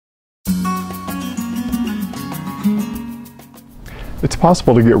It's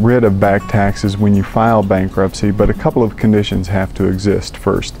possible to get rid of back taxes when you file bankruptcy, but a couple of conditions have to exist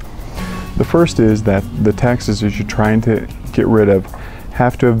first. The first is that the taxes that you're trying to get rid of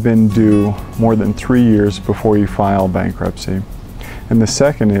have to have been due more than 3 years before you file bankruptcy. And the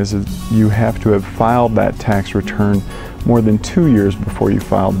second is you have to have filed that tax return more than 2 years before you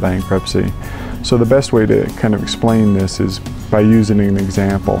filed bankruptcy. So the best way to kind of explain this is by using an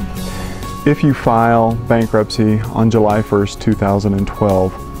example. If you file bankruptcy on July 1st,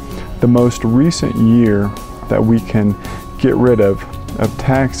 2012, the most recent year that we can get rid of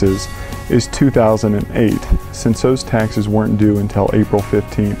taxes is 2008, since those taxes weren't due until April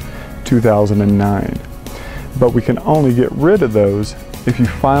 15th, 2009. But we can only get rid of those if you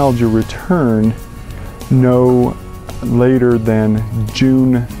filed your return no later than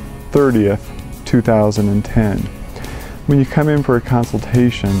June 30th, 2010. When you come in for a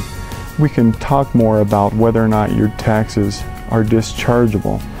consultation, we can talk more about whether or not your taxes are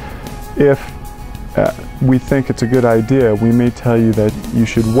dischargeable. If we think it's a good idea, we may tell you that you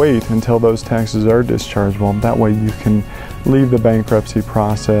should wait until those taxes are dischargeable. That way you can leave the bankruptcy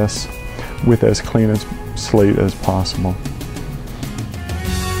process with as clean a slate as possible.